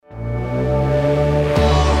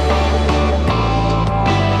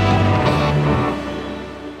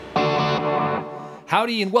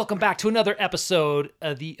Howdy, and welcome back to another episode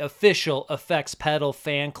of the official Effects Pedal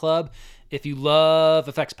Fan Club. If you love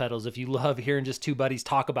effects pedals, if you love hearing just two buddies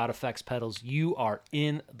talk about effects pedals, you are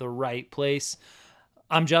in the right place.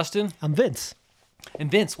 I'm Justin. I'm Vince.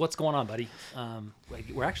 And Vince, what's going on, buddy?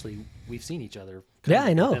 We've seen each other. Yeah,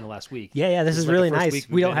 I know. Within the last week. Yeah. This is like really the first nice. week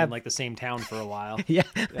We don't been have in, like the same town for a while. Yeah,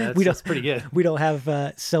 that's pretty good. We don't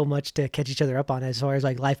have so much to catch each other up on as far as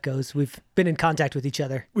like life goes. We've been in contact with each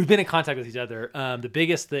other. The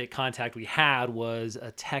biggest contact we had was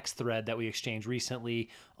a text thread that we exchanged recently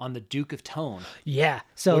on the Duke of Tone. Yeah.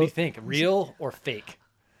 So What do you think? Real or fake?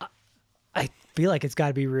 I feel like it's got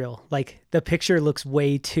to be real. Like the picture looks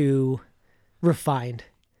way too refined.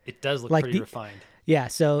 It does look Like pretty the- refined. Yeah.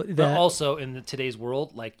 So But also in today's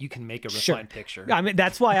world, like you can make a refined picture. I mean,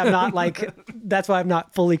 that's why I'm not like, that's why I'm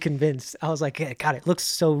not fully convinced. I was like, yeah, God, it looks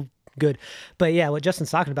so good. But yeah, what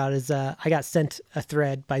Justin's talking about is I got sent a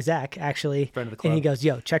thread by Zach, actually. Friend of the And he club. goes,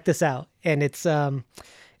 yo, check this out. And it's a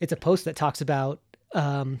post that talks about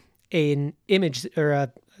an image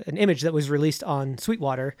that was released on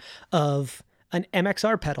Sweetwater of an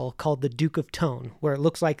MXR pedal called the Duke of Tone, where it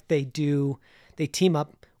looks like they team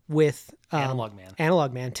up with Analog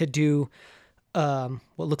Man to do what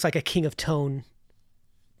looks like a King of Tone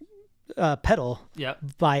pedal Yep.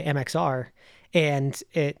 by MXR, and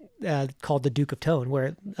it called the Duke of Tone,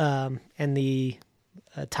 where and the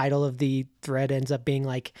title of the thread ends up being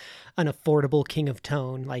like an affordable King of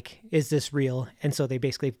Tone. Like, is this real? And so they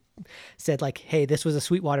basically said like, hey, this was a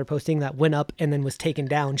Sweetwater posting that went up and then was taken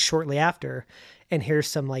down shortly after, and here's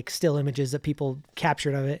some like still images that people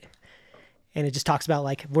captured of it. And it just talks about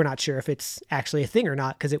like, we're not sure if it's actually a thing or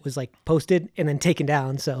not, because it was like posted and then taken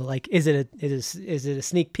down. So like, is it a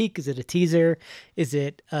sneak peek? Is it a teaser? Is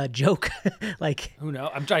it a joke? Like, Who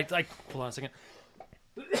knows? I'm trying. Like, hold on a second.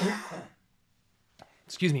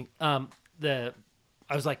 Excuse me. I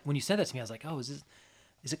was like, when you said that to me, I was like, oh, is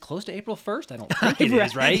it close to April 1st? I don't think it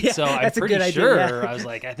is, right? Yeah, so I'm that's a pretty good idea, sure. yeah. I was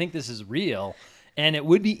like, I think this is real, and it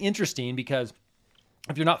would be interesting because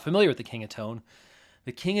if you're not familiar with the King of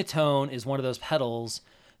Tone is one of those pedals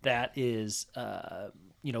that is,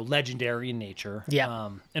 legendary in nature. Yeah.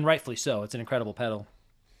 And rightfully so. It's an incredible pedal.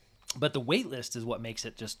 But the wait list is what makes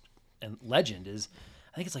it just a legend.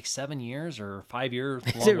 I think it's like 7 years or 5 years.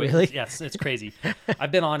 Is it really? Yes, it's crazy.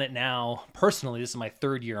 I've been on it now. Personally, this is my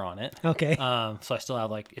third year on it. okay. So I still have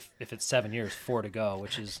like, if it's 7 years, 4 to go,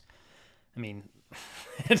 which is, I mean,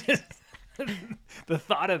 the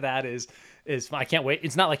thought of that is I can't wait.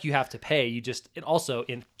 It's not like you have to pay. It also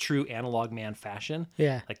in true Analog Man fashion.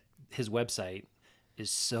 Yeah. Like his website is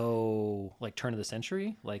so like turn of the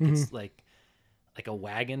century. Like Mm-hmm. it's like a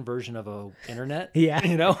wagon version of a internet. Yeah.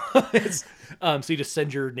 It's so you just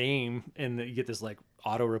send your name and you get this like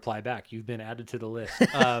auto reply back. You've been added to the list.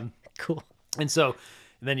 Cool. And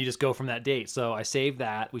then you just go from that date. So I saved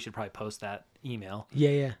that. We should probably post that email.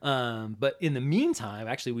 Yeah. But in the meantime,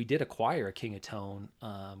 actually, we did acquire a King of Tone,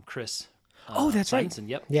 Chris. Oh, that's right. Simonson,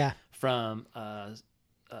 Yep. Yeah. From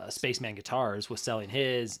Spaceman Guitars was selling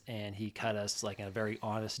his, and he cut us like a very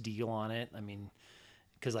honest deal on it. I mean,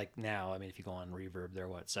 because like now, I mean, if you go on Reverb, they're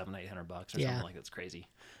what, $700-800 or Yeah. something like that's crazy.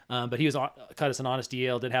 But he cut us an honest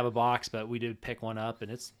deal. Did have a box, but we did pick one up,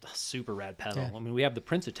 and it's a super rad pedal. Yeah. I mean, we have the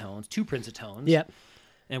Prince of Tones, 2 Prince of Tones. Yep.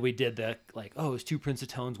 And we did the like, oh, it's 2 Prince of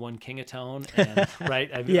Tones, 1 King of Tone, and right?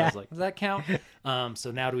 I Yeah. was like, does that count?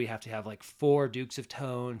 So now do we have to have like 4 Dukes of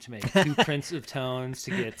Tone to make 2 Prince of Tones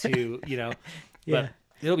to get to, Yeah. But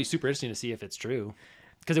it'll be super interesting to see if it's true,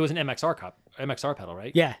 because it was an MXR pedal,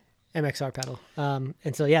 right? Yeah. MXR pedal.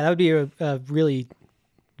 And so, yeah, that would be a really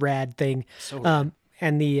rad thing. So rad.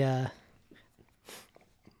 And the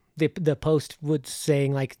post was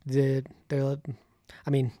saying like I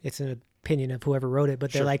mean, it's an opinion of whoever wrote it,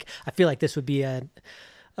 but they're Sure. like, I feel like this would be a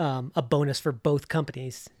bonus for both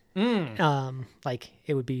companies. Like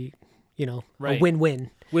it would be, Right. a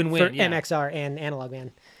win-win. Win-win, for yeah. MXR and Analog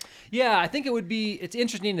Man. Yeah, I think it's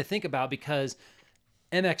interesting to think about, because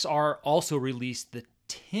MXR also released the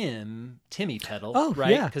Timmy pedal, Oh,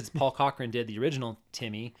 right? yeah. Because Paul Cochran did the original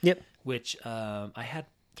Timmy, Yep. which I had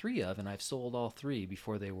 3 of, and I've sold all 3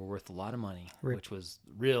 before they were worth a lot of money, which was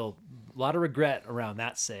a lot of regret around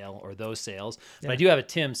that sale or those sales. But I do have a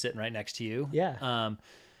Tim sitting right next to you. Yeah.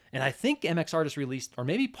 And I think MXR just released, or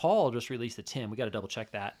maybe Paul just released the Tim. We got to double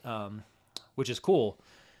check that, which is cool.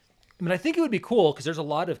 I mean, I think it would be cool because there's a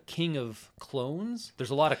lot of King of clones. There's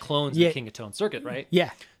a lot of clones in Yeah. the King of Tone circuit, right? Yeah.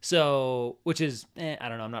 So, which is, I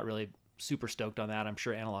don't know. I'm not really super stoked on that. I'm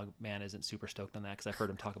sure Analog Man isn't super stoked on that, because I've heard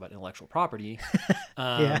him talk about intellectual property,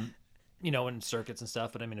 Yeah. in circuits and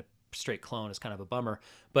stuff. But I mean, straight clone is kind of a bummer.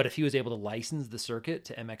 But if he was able to license the circuit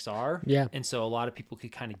to MXR, Yeah. and so a lot of people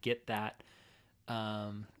could kind of get that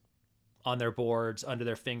on their boards, under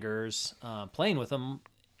their fingers, playing with them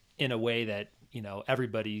in a way that, you know,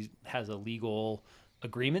 everybody has a legal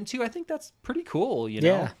agreement to. I think that's pretty cool, you know?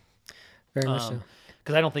 Yeah, very much so.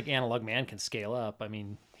 Because I don't think Analog Man can scale up. I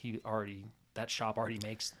mean, that shop already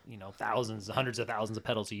makes, you know, hundreds of thousands of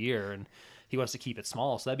pedals a year, and he wants to keep it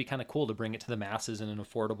small. So that'd be kind of cool to bring it to the masses in an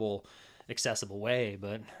affordable, accessible way.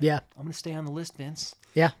 But yeah, I'm going to stay on the list, Vince.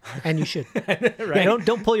 Yeah, and you should. Right? Yeah,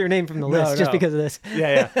 don't pull your name from the list just because of this.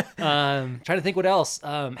 Yeah. Trying to think what else.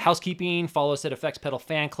 Housekeeping. Follow us at Effects Pedal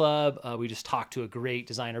Fan Club. We just talked to a great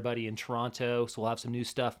designer buddy in Toronto, so we'll have some new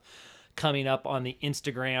stuff coming up on the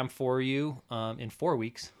Instagram for you in 4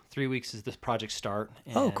 weeks. 3 weeks is the project start,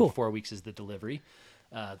 and cool. 4 weeks is the delivery.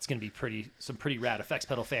 It's going to be some pretty rad Effects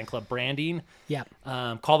Pedal Fan Club branding. Yeah.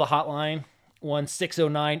 Call the hotline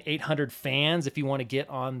 1-609-800-FANS if you want to get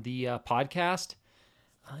on the podcast.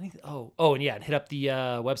 And hit up the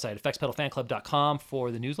website effectspedalfanclub.com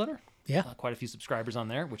for the newsletter. Yeah. Quite a few subscribers on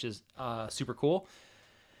there, which is super cool.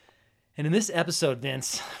 And in this episode,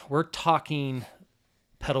 Vince, we're talking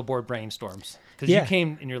pedal board brainstorms. Because you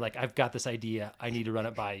came and you're like, I've got this idea. I need to run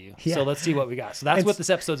it by you. Yeah. So let's see what we got. So that's what this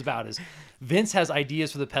episode's about is Vince has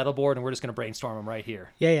ideas for the pedal board and we're just going to brainstorm them right here.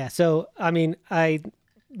 Yeah. So, I mean,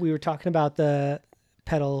 we were talking about the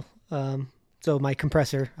pedal. So my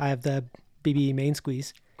compressor, I have the BBE main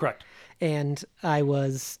squeeze. Correct. And I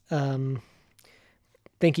was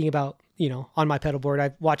thinking about, you know, on my pedal board,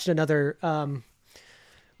 I watched another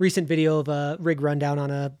recent video of a rig rundown on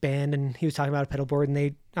a band, and he was talking about a pedal board, and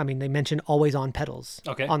they mentioned always on pedals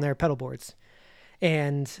on their pedal boards.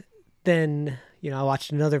 And then, you know, I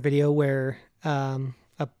watched another video where a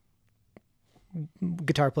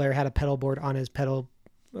guitar player had a pedal on his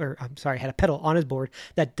board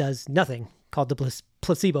that does nothing, called the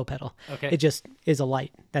placebo pedal. Okay. It just is a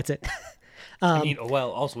light. That's it.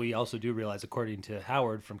 We also do realize, according to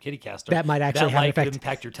Howard from Kittycaster, that might actually have an effect. Could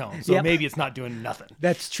impact your tone. So maybe it's not doing nothing.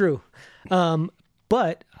 That's true.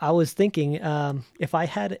 But I was thinking, if I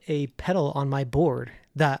had a pedal on my board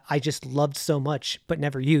that I just loved so much but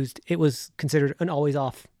never used, it was considered an always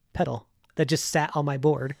off pedal that just sat on my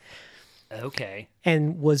board. Okay.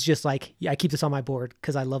 And was just like, I keep this on my board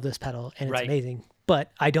because I love this pedal and it's amazing.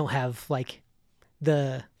 But I don't have like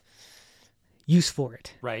the use for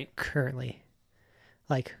it currently.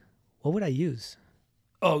 Like, what would I use?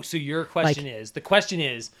 Oh, so your question the question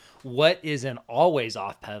is, what is an always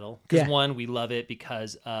off pedal? Because one, we love it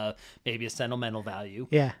because maybe a sentimental value.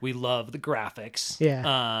 Yeah. We love the graphics.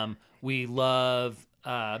 Yeah. We love,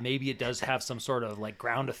 maybe it does have some sort of like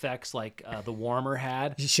ground effects like the Warmer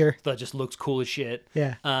had. Sure. That just looks cool as shit.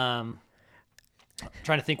 Yeah.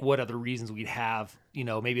 Trying to think what other reasons we'd have. You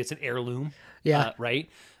know, maybe it's an heirloom. Yeah. Right.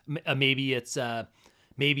 Maybe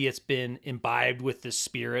it's been imbibed with the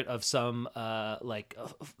spirit of some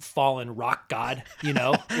fallen rock god, you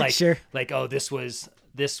know, like sure. Like, oh, this was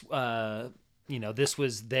there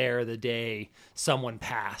the day someone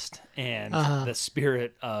passed, and the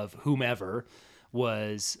spirit of whomever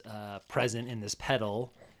was present in this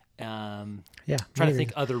pedal. Trying to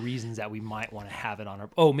think other reasons that we might want to have it on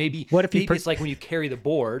our. Oh, maybe it's like when you carry the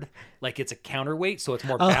board, like it's a counterweight, so it's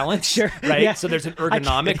more balanced, sure. right? Yeah. So there's an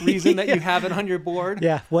ergonomic reason that you have it on your board.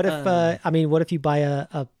 Yeah. What if what if you buy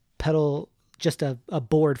a pedal, just a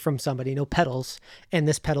board from somebody, no pedals, and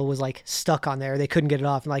this pedal was like stuck on there, they couldn't get it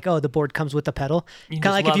off, and like, oh, the board comes with the pedal. You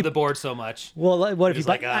just like love the board so much. Well, what if you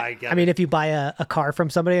buy? If you buy a car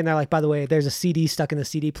from somebody and they're like, by the way, there's a CD stuck in the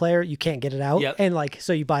CD player, you can't get it out, and like,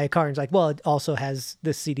 so you buy a car and it's like, well, it also has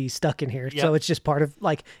this CD stuck in here, so it's just part of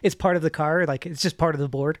it's part of the car, like it's just part of the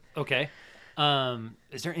board. Okay.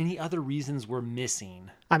 Is there any other reasons we're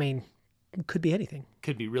missing? I mean, could be anything.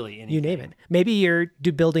 Could be really anything. You name it. Maybe you're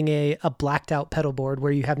building a blacked out pedal board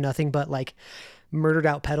where you have nothing but like murdered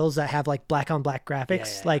out pedals that have like black on black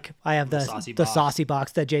graphics. Yeah. Like I have the Saucy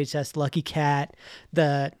Box, the JHS Lucky Cat,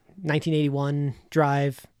 the 1981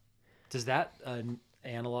 Drive. Does that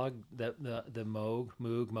analog, the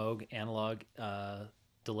Moog analog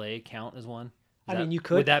delay count as one? You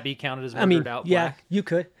could. Would that be counted as murdered out black? Yeah, you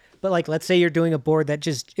could. But like, let's say you're doing a board that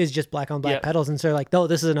is just black on black pedals, and so like, oh,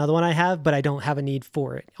 this is another one I have, but I don't have a need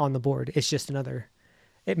for it on the board. It's just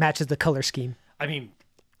it matches the color scheme. I mean,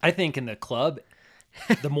 I think in the club,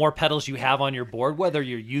 the more pedals you have on your board, whether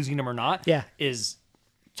you're using them or not, is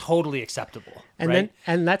totally acceptable. And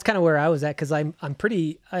that's kind of where I was at, because I'm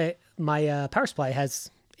pretty. My power supply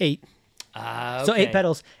has 8, so 8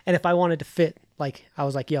 pedals, and if I wanted to fit, like, I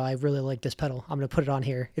was like, yo, I really like this pedal, I'm gonna put it on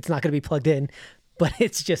here. It's not gonna be plugged in, but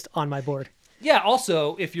it's just on my board. Yeah.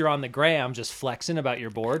 Also, if you're on the gram just flexing about your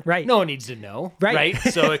board, Right. no one needs to know. Right.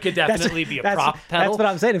 So it could definitely be a prop pedal. That's what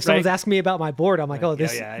I'm saying. If someone's right? asking me about my board, I'm like, oh,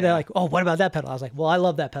 this. Yeah. They're like, oh, what about that pedal? I was like, well, I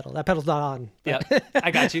love that pedal. That pedal's not on. Yeah,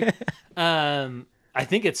 I got you. I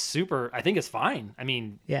think it's fine. I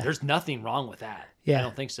mean, there's nothing wrong with that. Yeah. I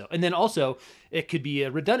don't think so. And then also, it could be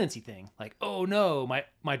a redundancy thing. Like, oh no,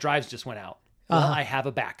 my drives just went out. Well, I have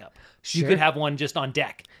a backup. Sure. You could have one just on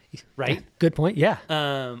deck, right? Good point. Yeah.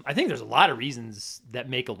 I think there's a lot of reasons that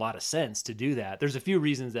make a lot of sense to do that. There's a few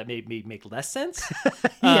reasons that may make less sense.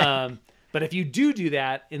 But if you do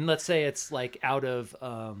that, and let's say it's like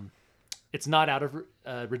it's not out of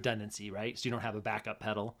redundancy, right? So you don't have a backup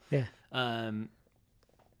pedal. Yeah. And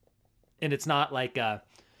it's not like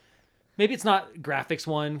maybe it's not graphics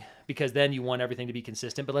one, because then you want everything to be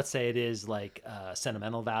consistent. But let's say it is like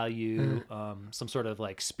sentimental value, some sort of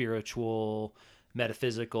like spiritual,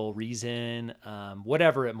 metaphysical reason,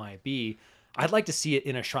 whatever it might be. I'd like to see it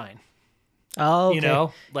in a shrine. Oh, okay. You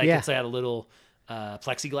know, like it's had a little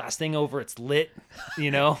plexiglass thing over, it's lit,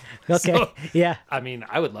 you know. Okay. So, yeah. I mean,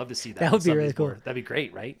 I would love to see that. That would be really cool. Board. That'd be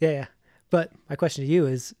great, right? Yeah. But my question to you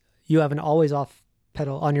is, you have an always off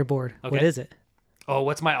pedal on your board. Okay. What is it? Oh,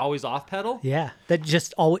 what's my always off pedal? Yeah. That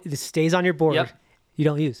just always it stays on your board. Yep. You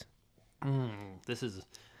don't use. I'm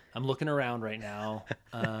looking around right now.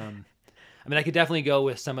 I mean, I could definitely go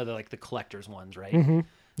with some of the collector's ones, right? Mm-hmm.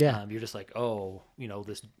 Yeah. You're just like, oh,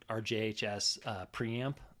 this our JHS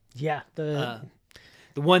preamp. Yeah. The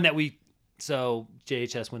one that so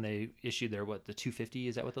JHS, when they issued their, the 250,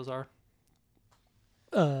 is that what those are?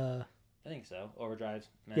 I think so. Overdrives.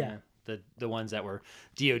 Yeah. The ones that were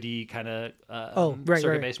DOD kind of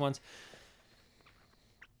circuit-based ones.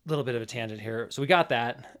 Little bit of a tangent here. So we got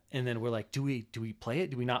that, and then we're like, do we play it?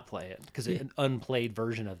 Do we not play it? Because an unplayed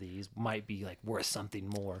version of these might be worth something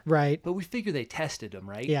more. Right. But we figure they tested them,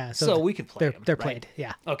 right? Yeah. So we can play them. They're right? played.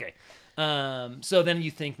 Yeah. Okay. So then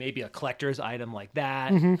you think maybe a collector's item like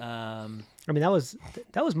that. Mm-hmm. I mean, that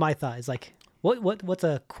was my thought. Is like, what's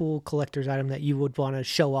a cool collector's item that you would want to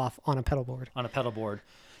show off on a pedal board? On a pedal board.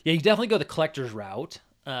 Yeah, you definitely go the collector's route,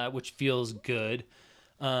 which feels good.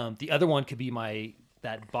 The other one could be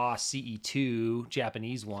that Boss CE2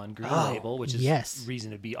 Japanese one, green label, which is reason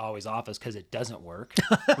to be always off is because it doesn't work,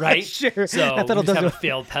 right? Sure. So we just have a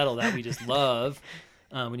failed pedal that we just love.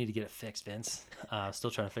 We need to get it fixed, Vince. Still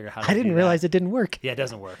trying to figure out how to I didn't realize it didn't work. Yeah, it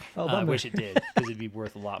doesn't work. Oh, I wish it did, because it'd be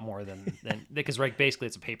worth a lot more than because basically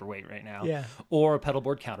it's a paperweight right now. Yeah. Or a pedal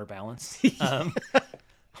board counterbalance.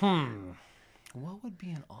 What would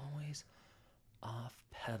be an always off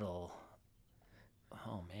pedal?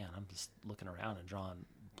 Oh man, I'm just looking around and drawing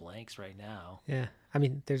blanks right now. Yeah. I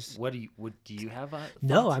mean, do you have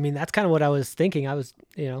No, I mean, that's kind of what I was thinking. I was,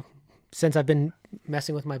 since I've been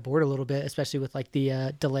messing with my board a little bit, especially with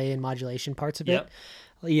the delay and modulation parts of it,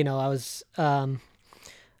 I was,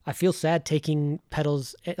 I feel sad taking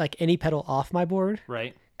pedals, any pedal off my board.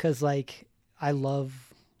 Right. Cause I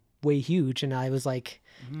love Way Huge, and I was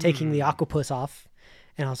taking the Aquapus off,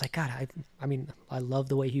 and I was like, God, I love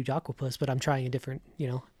the Way Huge Aquapus, but I'm trying a different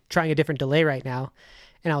delay right now.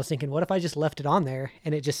 And I was thinking, what if I just left it on there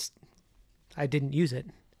and I didn't use it?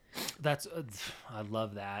 I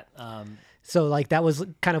love that. So that was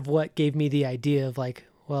kind of what gave me the idea of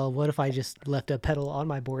well, what if I just left a pedal on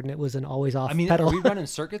my board and it was an always off pedal? Are we running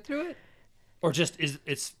circuit through it, or just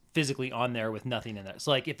it's physically on there with nothing in there?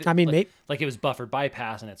 So if it, it was buffered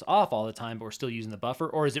bypass and it's off all the time, but we're still using the buffer,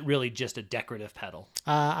 or is it really just a decorative pedal?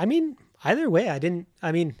 Either way, I don't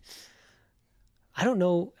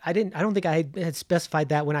know. I don't think I had specified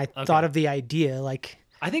that when I thought of the idea.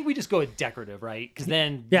 I think we just go with decorative, right? Because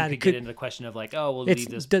then you could get into the question of we'll leave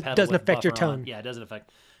this pedal doesn't with affect your buffer tone. On. Yeah, it doesn't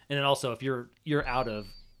affect. And then also, if you're out of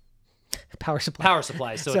power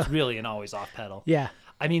supply, so it's really an always off pedal. Yeah.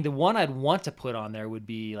 I mean, the one I'd want to put on there would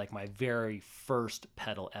be my very first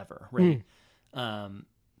pedal ever, right?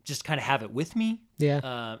 Just kind of have it with me,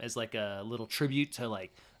 as a little tribute to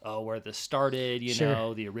where this started,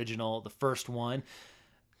 Sure. the original, the first one.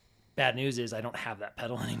 Bad news is I don't have that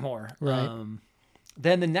pedal anymore. Right.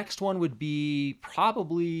 Then the next one would be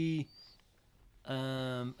probably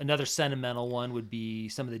another sentimental one would be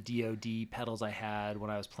some of the DOD pedals I had when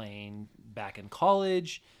I was playing back in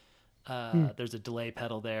college. There's a delay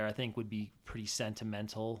pedal there I think would be pretty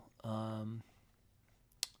sentimental.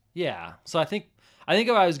 Yeah. So I think if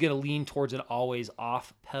I was going to lean towards an always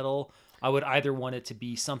off pedal, I would either want it to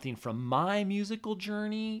be something from my musical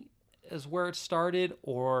journey as where it started,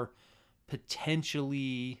 or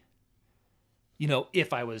potentially,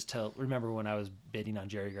 if I was to remember when I was bidding on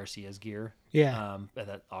Jerry Garcia's gear, Yeah. At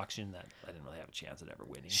that auction that I didn't really have a chance at ever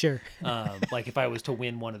winning. Sure. Like if I was to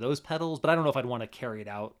win one of those pedals, but I don't know if I'd want to carry it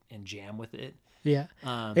out and jam with it. Yeah.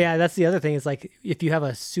 Yeah, that's the other thing is like if you have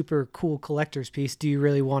a super cool collector's piece, do you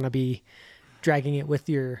really want to be dragging it with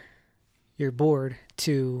your board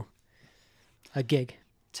to a gig?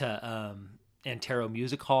 To Antero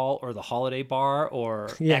Music Hall or the Holiday Bar or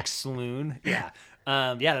X Saloon. Yeah.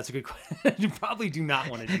 Yeah, that's a good question. You probably do not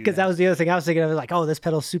want to do that. Because that was the other thing I was thinking of, like, oh, this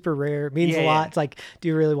pedal's super rare. It means a lot. It's like, do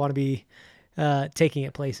you really want to be taking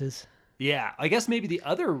it places? Yeah. I guess maybe the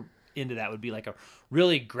other end of that would be like a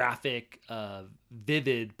really graphic,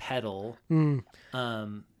 vivid pedal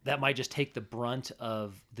that might just take the brunt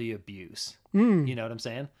of the abuse. You know what I'm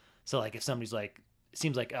saying? So like if somebody's like, it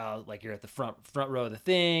seems like like you're at the front row of the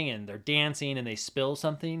thing and they're dancing and they spill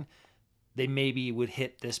something, they maybe would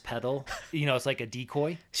hit this pedal. You know, it's like a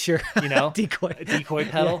decoy. Sure. You know, decoy. A decoy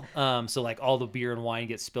pedal. Yeah. So like all the beer and wine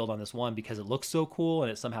gets spilled on this one because it looks so cool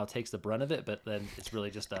and it somehow takes the brunt of it, but then it's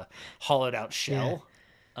really just a hollowed out shell.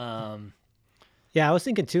 Yeah, I was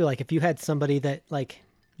thinking too, like if you had somebody that like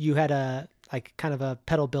you had a like kind of a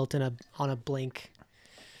pedal built in on a blank,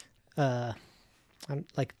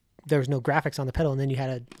 like there was no graphics on the pedal, and then you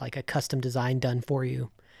had a custom design done for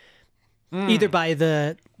you, either by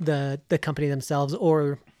the company themselves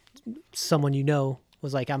or someone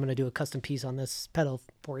was like, I'm going to do a custom piece on this pedal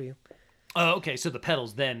for you. Oh, okay. So the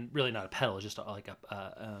pedal's then really not a pedal; it's just like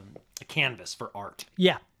a canvas for art.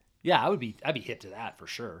 Yeah, yeah. I'd be hip to that for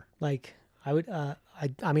sure. Like I would.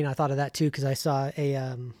 I mean, I thought of that too because I saw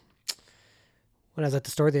when I was at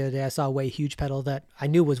the store the other day, I saw a Way Huge pedal that I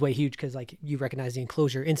knew was Way Huge because like you recognize the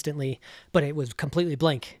enclosure instantly, but it was completely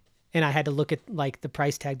blank, and I had to look at like the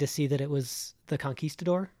price tag to see that it was the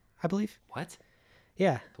Conquistador, I believe. What?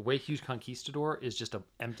 Yeah. The Way Huge Conquistador is just an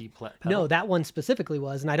empty pedal? No, that one specifically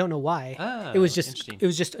was, and I don't know why. Oh, it was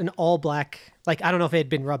just an all black. Like I don't know if it had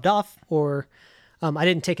been rubbed off or. I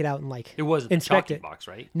didn't take it out and like it wasn't inspect the chalky it. box,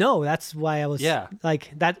 right? No, that's why I was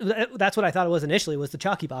like that. That's what I thought it was initially, was the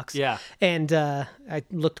chalky box. Yeah. And I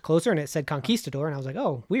looked closer and it said Conquistador, and I was like,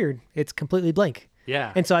 oh, weird. It's completely blank.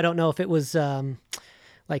 Yeah. And so I don't know if it was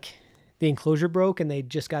like the enclosure broke and they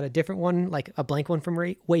just got a different one, like a blank one from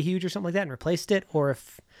Way Huge or something like that, and replaced it, or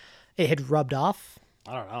if it had rubbed off.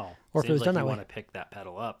 I don't know. Or if it was done that way. You want to pick that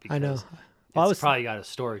pedal up because I know. It's probably got a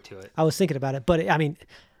story to it. I was thinking about it, but I mean,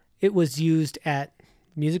 it was used at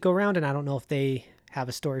Music Go Round, and I don't know if they have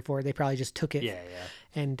a story for it. They probably just took it. Yeah.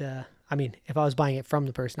 And I mean, if I was buying it from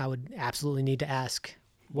the person, I would absolutely need to ask,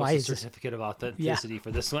 why is the certificate of authenticity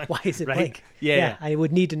for this one? Why is it right? blank? Yeah, I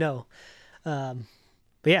would need to know.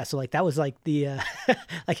 But yeah, so like that was like the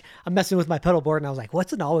like I'm messing with my pedal board, and I was like,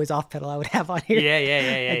 what's an always off pedal I would have on here?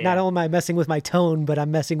 Yeah. Like, not only am I messing with my tone, but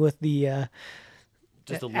I'm messing with the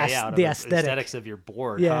just the layout, the aesthetics of your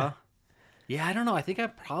board. Yeah. Huh? Yeah, I don't know. I think I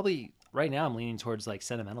probably right now I'm leaning towards like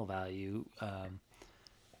sentimental value.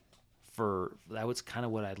 For that was kind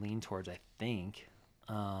of what I lean towards, I think.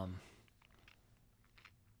 Yeah,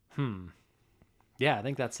 I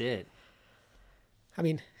think that's it. I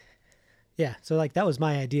mean, yeah. So like that was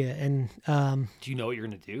my idea, and do you know what you're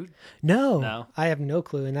gonna do? No, I have no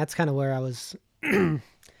clue, and that's kind of where I was. I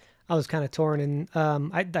was kind of torn, and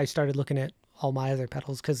I started looking at all my other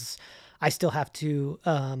pedals because I still have to.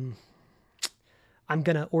 I'm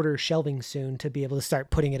gonna order shelving soon to be able to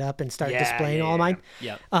start putting it up and start displaying all of mine.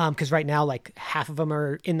 Yeah. Because right now, like half of them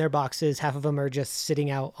are in their boxes, half of them are just sitting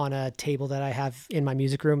out on a table that I have in my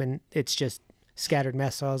music room, and it's just scattered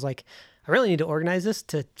mess. So I was like, I really need to organize this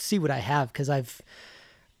to see what I have, because I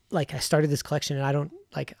started this collection and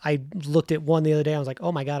I looked at one the other day. I was like,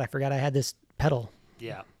 oh my God, I forgot I had this pedal.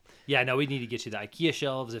 Yeah. Yeah. No, we need to get you the IKEA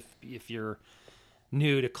shelves if you're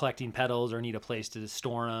new to collecting pedals or need a place to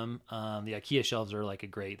store them. The IKEA shelves are they're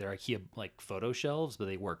IKEA like photo shelves, but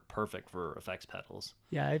they work perfect for effects pedals.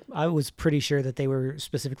 Yeah, I was pretty sure that they were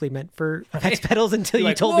specifically meant for effects pedals until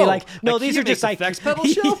you told me no, IKEA these are just like effects pedal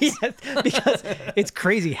shelves. Yes, because it's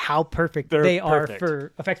crazy how perfect they are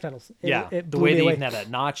for effects pedals. The way they even have that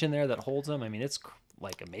notch in there that holds them. I mean, it's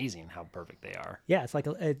like amazing how perfect they are. Yeah, it's like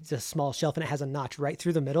it's a small shelf and it has a notch right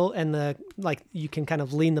through the middle, and you can kind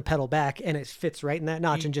of lean the pedal back and it fits right in that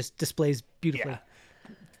notch and just displays beautifully.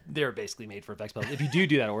 Yeah. They're basically made for effects pedals. If you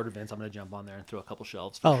do that order, Vince, I'm going to jump on there and throw a couple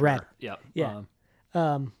shelves. For sure. Rad. Yeah. Yeah.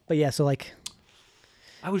 But yeah, so like,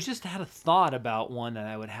 I had a thought about one that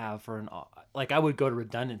I would have for I would go to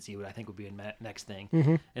redundancy, what I think would be a next thing.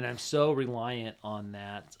 Mm-hmm. And I'm so reliant on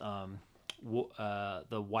that,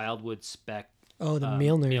 the Wildwood Spec. Oh, the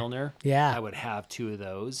Milner. Yeah. I would have two of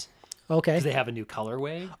those. Okay. Because they have a new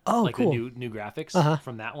colorway. Oh, cool. The new graphics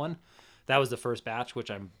from that one. That was the first batch, which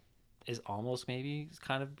I'm is almost maybe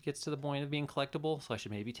kind of gets to the point of being collectible. So I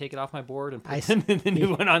should maybe take it off my board and put the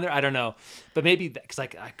new one on there. I don't know. But maybe because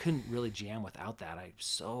I couldn't really jam without that. I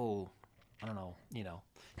don't know, you know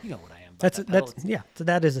what I am. That's yeah. So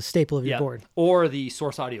that is a staple of your board. Or the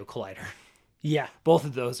Source Audio Collider. Yeah. Both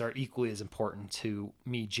of those are equally as important to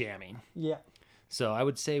me jamming. Yeah. So I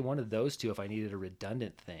would say one of those two if I needed a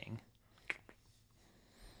redundant thing.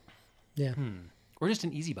 Yeah. Or just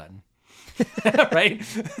an easy button. Right?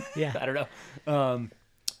 Yeah. I don't know.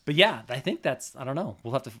 But yeah, I think I don't know.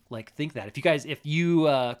 We'll have to think that. If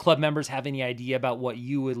you club members have any idea about what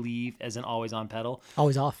you would leave as an always on pedal.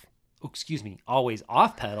 Always off. Excuse me, always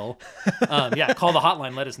off pedal. Yeah, call the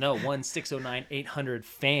hotline. Let us know.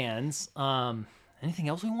 1-609-800-FANS. Anything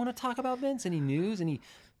else we want to talk about, Vince? Any news? Any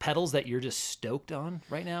pedals that you're just stoked on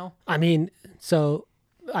right now? I mean, so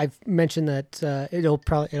I've mentioned that it'll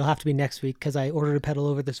have to be next week because I ordered a pedal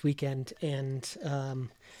over this weekend, and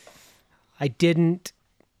I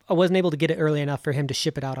wasn't able to get it early enough for him to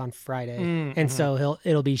ship it out on Friday, and so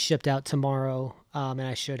it'll be shipped out tomorrow, and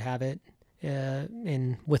I should have it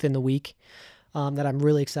within the week. That I'm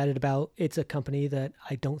really excited about. It's a company that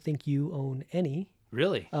I don't think you own any.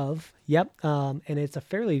 Really? Of. Yep. And it's a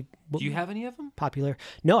fairly. Do you have any of them? Popular.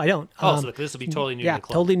 No, I don't. So this will be totally new to the club.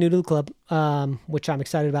 Yeah, totally new to the club, which I'm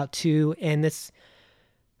excited about too. And it's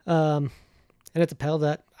a pedal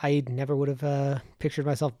that I never would have pictured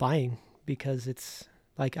myself buying because it's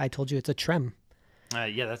like I told you, it's a trem.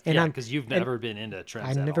 Because you've never been into trems.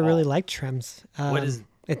 I never really liked trems. What is?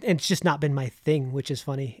 It's just not been my thing, which is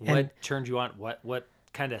funny. What turned you on? What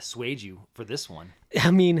kind of swayed you for this one?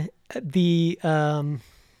 I mean, the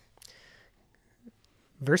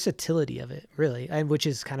versatility of it, really, which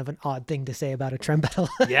is kind of an odd thing to say about a trem pedal.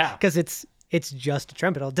 Yeah, because it's just a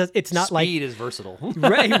trem pedal. It's not speed is versatile.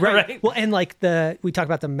 right. Right. Well, and we talked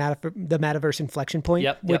about the Metaverse inflection point,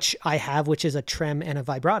 which I have, which is a trem and a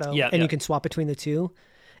vibrato, and you can swap between the two,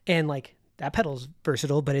 and that pedal's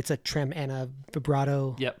versatile, but it's a trem and a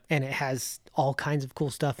vibrato, and it has all kinds of cool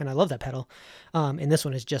stuff, and I love that pedal. And this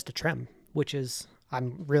one is just a trem, which is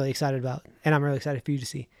I'm really excited about, and I'm really excited for you to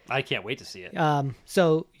see. I can't wait to see it.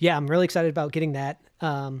 So yeah, I'm really excited about getting that.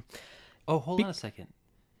 Hold on a second.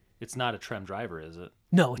 It's not a trem driver, is it?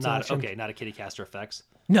 No, it's not. Okay, not a Kitty Caster Effects.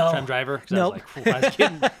 No trem driver. No, I was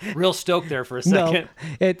getting real stoked there for a second. No,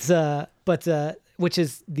 it's which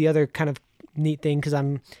is the other kind of neat thing because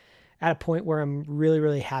I'm at a point where I'm really,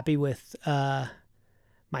 really happy with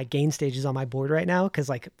my gain stages on my board right now because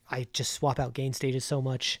I just swap out gain stages so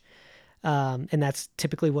much. And that's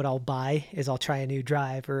typically what I'll buy is I'll try a new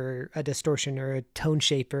drive or a distortion or a tone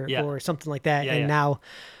shaper or something like that. And now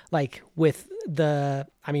with the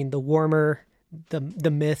Warmer,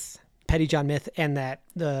 the Myth, Petty John Myth, and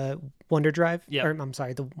the Wonder drive, or I'm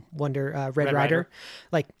sorry, the Wonder Red Rider,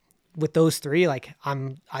 with those three,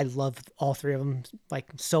 I love all three of them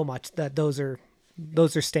so much that those are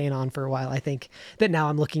staying on for a while. I think that now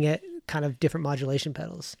I'm looking at kind of different modulation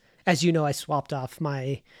pedals. As you know, I swapped off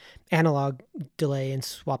my analog delay and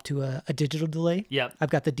swapped to a digital delay. Yep.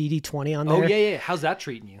 I've got the DD20 on there. Oh yeah. How's that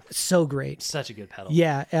treating you? So great. Such a good pedal.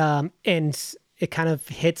 Yeah. And it kind of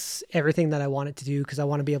hits everything that I want it to do because I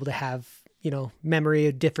want to be able to have memory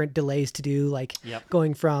of different delays to do,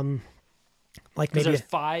 going from maybe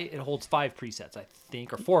it holds 5 presets, I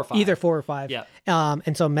think, or 4 or 5. Either 4 or 5. Yeah.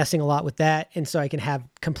 And so I'm messing a lot with that. And so I can have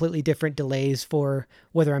completely different delays for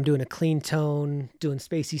whether I'm doing a clean tone, doing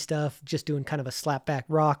spacey stuff, just doing kind of a slapback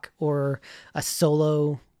rock or a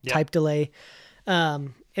solo type delay.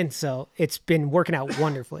 And so it's been working out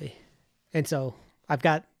wonderfully. And so I've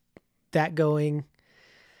got that going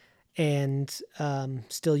and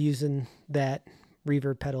still using that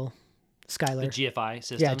reverb pedal. Skylar. The GFI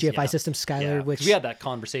system. Yeah, GFI system Skylar, which we had that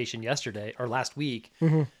conversation yesterday or last week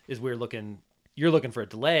is you're looking for a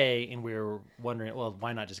delay and we're wondering, well,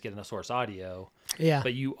 why not just get in a Source Audio? Yeah.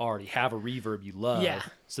 But you already have a reverb you love. Yeah.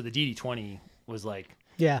 So the DD20 was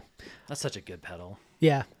that's such a good pedal.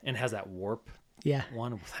 Yeah. And has that warp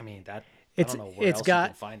one. I mean, I don't know where else you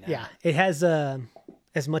can find that. Yeah. It has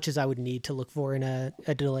as much as I would need to look for in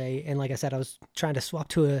a delay. And like I said, I was trying to swap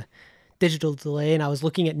to a digital delay and I was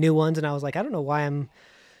looking at new ones and I was like, I don't know why I'm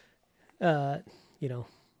I'd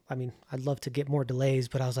love to get more delays,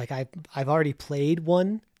 but I was like, I've already played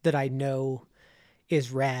one that I know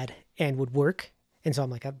is rad and would work. And so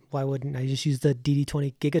I'm like, why wouldn't I just use the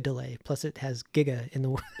DD20 Giga delay? Plus it has Giga in the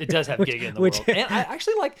world. It does have Giga in the world. And I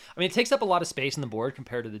actually it takes up a lot of space in the board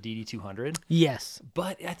compared to the DD200. Yes.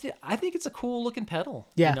 But I think it's a cool looking pedal.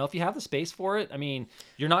 Yeah. If you have the space for it, I mean,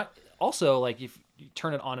 you're not also if you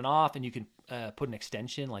turn it on and off and you can put an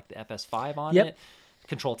extension like the FS5 on it,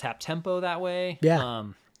 control tap tempo that way. Yeah.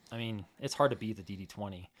 I mean, it's hard to beat the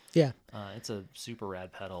DD20. Yeah. It's a super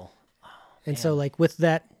rad pedal. And so like with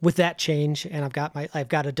that change, and I've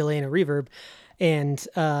got a delay and a reverb, and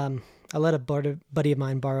I let a buddy of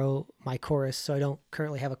mine borrow my chorus, so I don't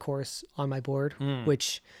currently have a chorus on my board.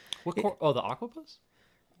 Which What the Aquabus?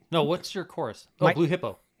 No, what's your chorus? Oh, Blue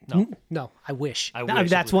Hippo. No, no, I wish. I wish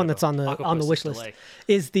that's Blue one Hippo. that's on the wish list. Delay.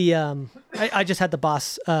 Is the I just had the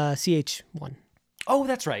Boss CH1. Oh,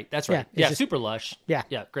 that's right. That's right. Yeah, Yeah, just- super lush. Yeah.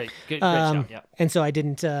 Yeah, great shout. Yeah. And so I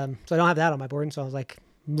didn't, so I don't have that on my board. And so I was like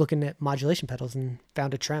looking at modulation pedals and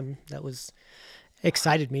found a trem that was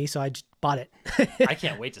excited me. So I just bought it. I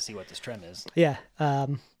can't wait to see what this trem is. Yeah.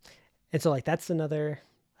 And so like, that's another,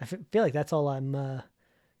 feel like that's all I'm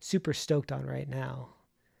super stoked on right now.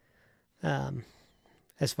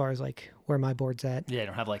 As far as like where my board's at. Yeah, I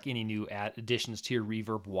don't have like any new additions to your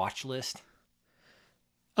reverb watch list.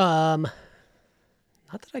 Not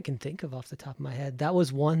that I can think of off the top of my head. That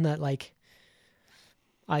was one that like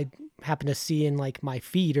I happened to see in like my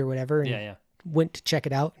feed or whatever, and Yeah. went to check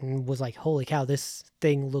it out and was like, "Holy cow, this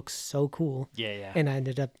thing looks so cool!" Yeah. And I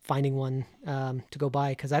ended up finding one to go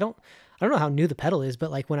buy because I don't know how new the pedal is,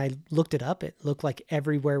 but like when I looked it up, it looked like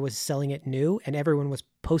everywhere was selling it new and everyone was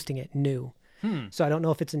posting it new. So I don't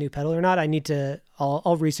know if it's a new pedal or not.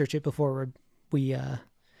 I'll research it before we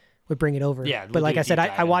bring it over. Yeah, but we'll like do a I said, deep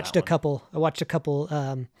dive I into watched that a couple. I watched a couple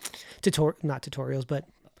not tutorials, but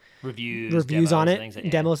Reviews reviews on demos,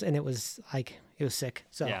 it, demos, and it was sick.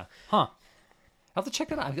 So Yeah. Huh. I'll have to check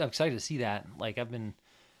that out. I'm excited to see that. Like I don't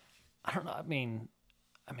know. I mean,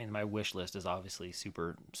 my wish list is obviously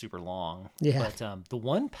super, super long. Yeah. But the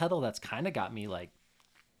one pedal that's kind of got me like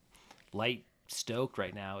light stoked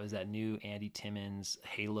right now is that new Andy Timmons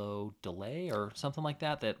Halo delay or something like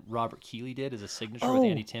that Robert Keeley did as a signature with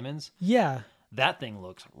Andy Timmons. Yeah. That thing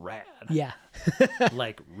looks rad. Yeah.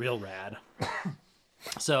 Like real rad.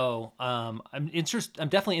 So I'm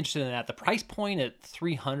definitely interested in that. The price point at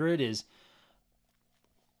 $300 is,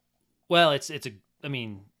 well, it's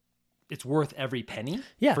worth every penny.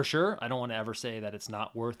 Yeah. For sure. I don't want to ever say that it's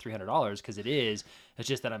not worth $300 because it is. It's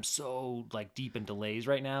just that I'm so like deep in delays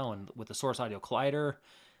right now and with the Source Audio Collider,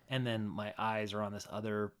 and then my eyes are on this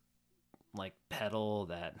other like pedal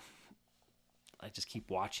that I just keep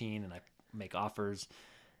watching, and I make offers,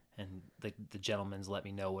 and the gentleman's let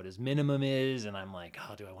me know what his minimum is, and I'm like,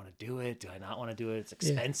 oh, do I want to do it? Do I not want to do it? It's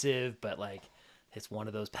expensive, but like it's one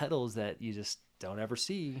of those pedals that you just don't ever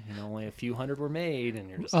see. Only a few hundred were made, and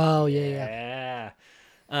you're just yeah.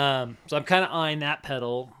 So I'm kind of eyeing that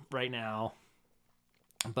pedal right now,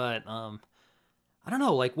 but I don't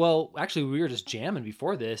know. Like, well, actually, we were just jamming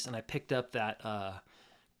before this, and I picked up that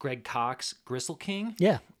Greg Cox Gristle King.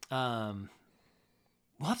 Yeah.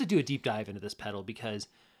 We'll have to do a deep dive into this pedal because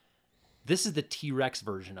this is the T-Rex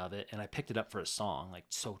version of it, and I picked it up for a song, like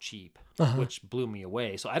so cheap, which blew me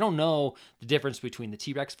away. So I don't know the difference between the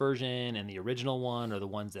T-Rex version and the original one, or the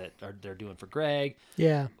ones that they're doing for Greg.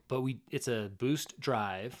 Yeah. But it's a boost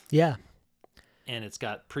drive. Yeah. And it's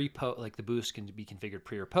got like the boost can be configured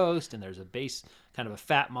pre or post, and there's a bass, kind of a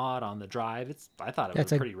fat mod on the drive. I thought it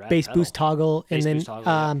was pretty rad. Bass pedal. boost toggle, Bass and then boost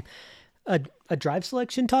toggle, a drive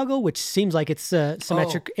selection toggle, which seems like it's a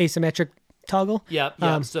asymmetric toggle.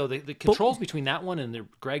 Yeah. So the controls between that one and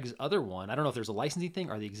Greg's other one, I don't know if there's a licensing thing,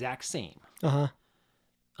 are the exact same. But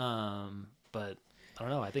I don't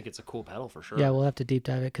know. I think it's a cool pedal for sure. Yeah, we'll have to deep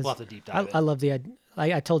dive it because We'll have to deep dive it. I love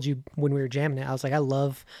I told you when we were jamming it, I was like, I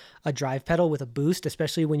love a drive pedal with a boost,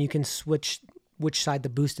 especially when you can switch which side the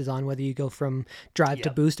boost is on, whether you go from drive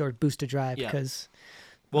to boost or boost to drive. Because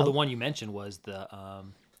the one you mentioned was the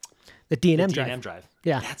D&M drive.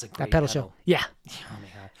 Yeah, that's a great pedal show. Yeah. Oh my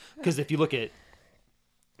god! Because if you look at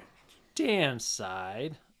Dan's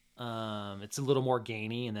side, it's a little more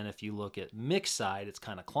gainy, and then if you look at Mick's side, it's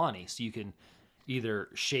kind of clonny. So you can either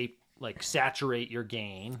saturate your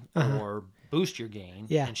gain or boost your gain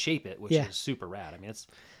and shape it, which is super rad. I mean, it's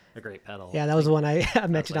a great pedal. Yeah, that was the one I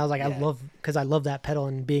mentioned. I was like, I love that pedal,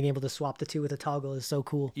 and being able to swap the two with a toggle is so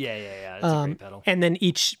cool. Yeah. It's a great pedal. And then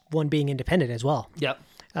each one being independent as well. Yep.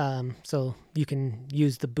 So you can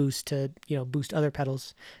use the boost to boost other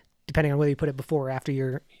pedals, depending on whether you put it before or after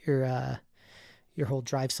your whole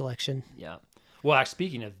drive selection. Yeah. Well, actually,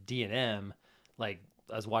 speaking of D&M, like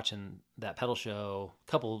I was watching that pedal show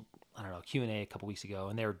Q&A a couple weeks ago,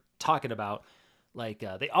 and they were talking about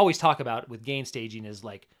they always talk about with gain staging is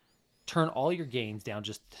like turn all your gains down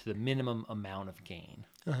just to the minimum amount of gain,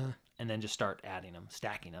 and then just start adding them,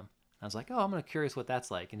 stacking them. And I was like, oh, I'm curious what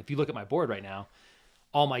that's like. And if you look at my board right now,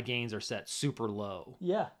 all my gains are set super low.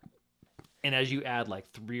 Yeah. And as you add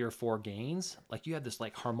like 3 or 4 gains, like you have this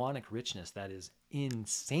like harmonic richness that is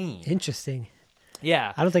insane. Interesting.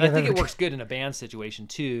 Yeah. I don't think I I've think ever it works good in a band situation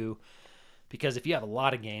too, because if you have a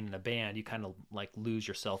lot of gain in a band, you kind of like lose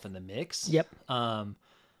yourself in the mix. Yep.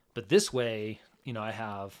 But this way, you know, I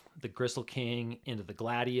have the Gristle King into the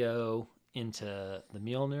Gladio into the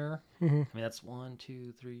Mjolnir. I mean, that's 1,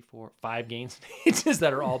 2, 3, 4, 5 gain stages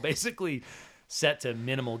that are all basically set to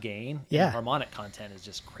minimal gain. Yeah. And the harmonic content is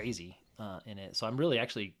just crazy in it. So I'm really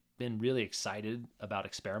actually been really excited about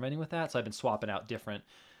experimenting with that. So I've been swapping out different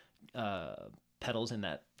pedals in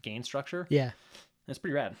that gain structure. Yeah. And it's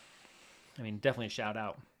pretty rad. I mean, definitely a shout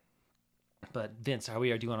out. But Vince, how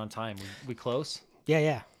we are doing on time? We close?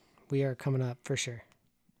 Yeah. We are coming up for sure.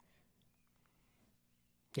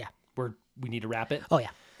 Yeah. We need to wrap it? Oh, yeah.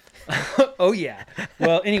 Oh, yeah.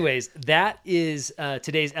 Well, anyways, that is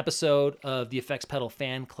today's episode of the Effects Pedal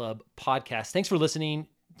Fan Club podcast. Thanks for listening.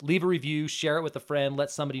 Leave a review, share it with a friend, let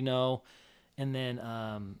somebody know. And then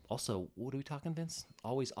also, what are we talking, Vince?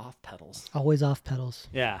 Always off pedals. Always off pedals.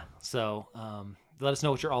 Yeah. So let us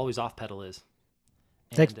know what your always off pedal is.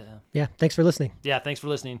 Thanks. And, thanks for listening. yeah, thanks for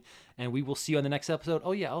listening. And we will see you on the next episode.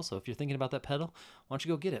 Oh, yeah. Also, if you're thinking about that pedal, why don't you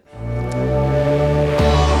go get it?